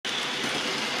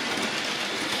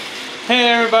Hey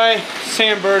everybody,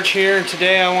 Sam Birch here, and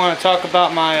today I want to talk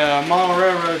about my model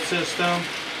railroad system.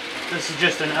 This is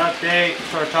just an update,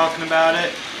 start talking about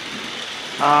it.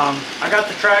 I got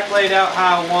the track laid out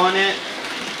how I want it,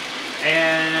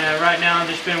 and right now I've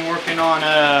just been working on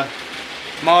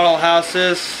model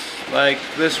houses like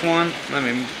this one. Let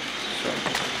me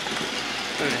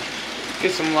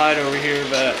get some light over here,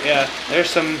 but yeah,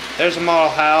 there's a model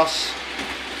house.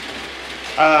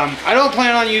 I don't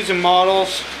plan on using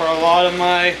models for a lot of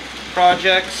my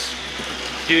projects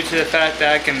due to the fact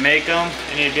that I can make them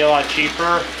and it'd be a lot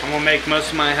cheaper. I'm gonna make most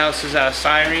of my houses out of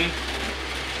styrene.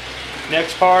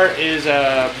 Next part is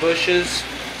bushes.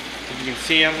 If you can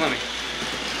see them, let me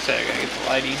say I gotta get the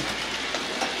lighting.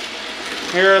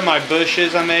 Here are my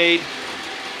bushes I made.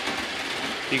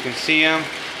 You can see them.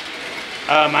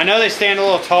 I know they stand a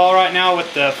little tall right now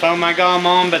with the foam I got them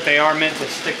on, but they are meant to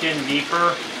stick in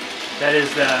deeper. That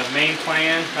is the main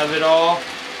plan of it all,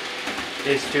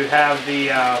 is to have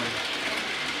the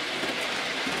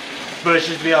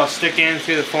bushes be able to stick in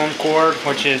through the foam cord,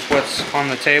 which is what's on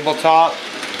the tabletop.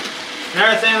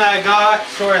 Another thing that I got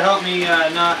sort of helped me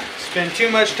not spend too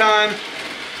much time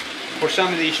for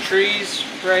some of these trees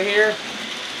right here.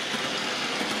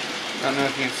 I don't know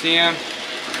if you can see them.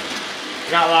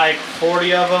 Got like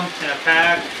 40 of them in a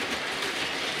pack.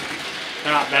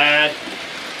 They're not bad.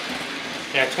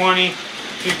 Yeah,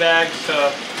 22 bags,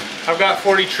 so I've got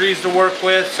 40 trees to work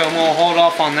with, so I'm going to hold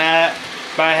off on that.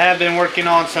 But I have been working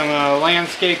on some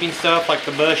landscaping stuff like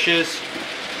the bushes.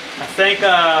 I think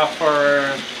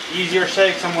for easier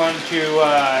sakes I'm going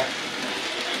to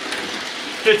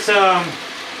get some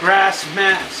grass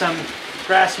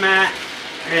mat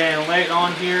and lay it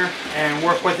on here and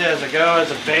work with it as I go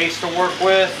as a base to work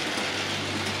with,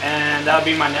 and that'll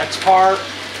be my next part.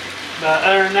 But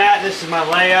other than that, this is my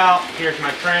layout. Here's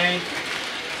my train.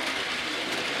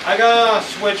 I got a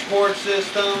switchboard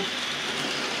system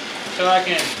so I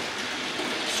can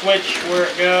switch where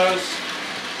it goes.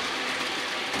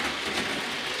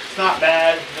 It's not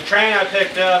bad. The train I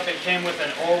picked up, it came with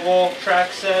an oval track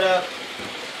setup.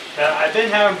 I've been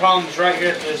having problems right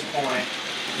here at this point.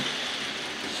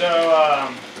 So,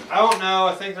 I don't know.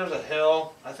 I think there's a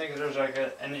hill. I think there's like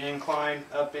an incline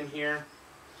up in here.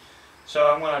 So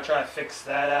I'm going to try to fix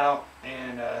that out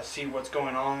and see what's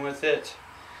going on with it.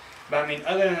 But I mean,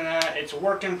 other than that, it's a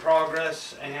work in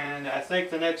progress, and I think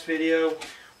the next video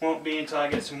won't be until I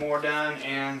get some more done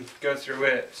and go through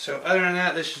it. So other than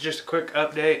that, this is just a quick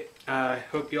update. I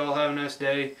hope you all have a nice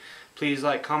day. Please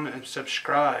like, comment, and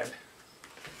subscribe.